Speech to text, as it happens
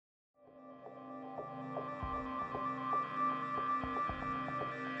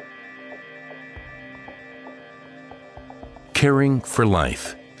Caring for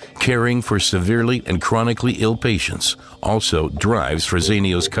life, caring for severely and chronically ill patients also drives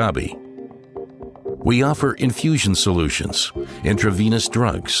Fresenius Kabi. We offer infusion solutions, intravenous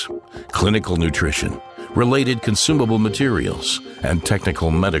drugs, clinical nutrition, related consumable materials, and technical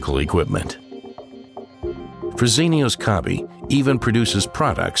medical equipment. Fresenius Kabi even produces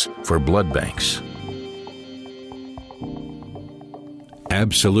products for blood banks.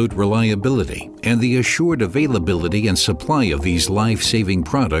 Absolute reliability and the assured availability and supply of these life-saving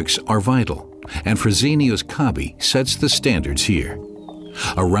products are vital, and Fresenius Kabi sets the standards here.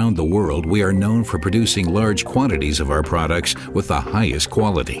 Around the world, we are known for producing large quantities of our products with the highest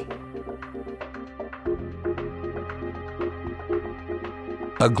quality.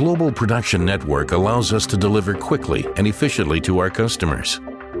 A global production network allows us to deliver quickly and efficiently to our customers.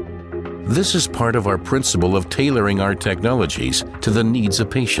 This is part of our principle of tailoring our technologies to the needs of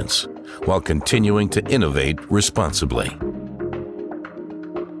patients, while continuing to innovate responsibly.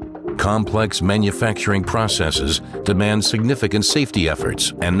 Complex manufacturing processes demand significant safety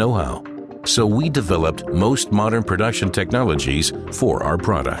efforts and know-how, so we developed most modern production technologies for our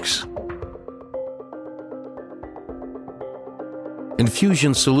products.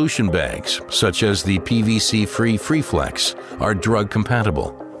 Infusion solution bags, such as the PVC-free FreeFlex, are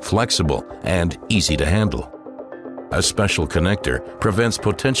drug-compatible, flexible, and easy to handle. A special connector prevents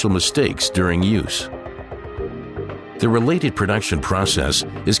potential mistakes during use. The related production process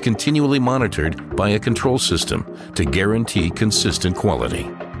is continually monitored by a control system to guarantee consistent quality.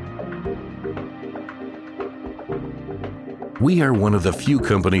 We are one of the few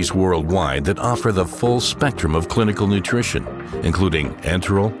companies worldwide that offer the full spectrum of clinical nutrition, including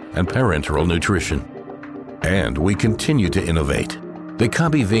enteral and parenteral nutrition. And we continue to innovate. The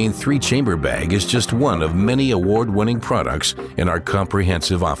Kabi Vein 3-chamber bag is just one of many award-winning products in our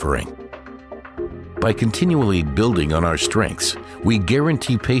comprehensive offering. By continually building on our strengths, we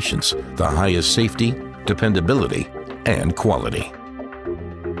guarantee patients the highest safety, dependability, and quality.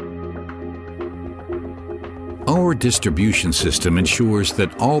 Our distribution system ensures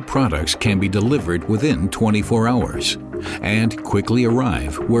that all products can be delivered within 24 hours and quickly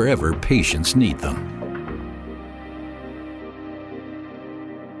arrive wherever patients need them.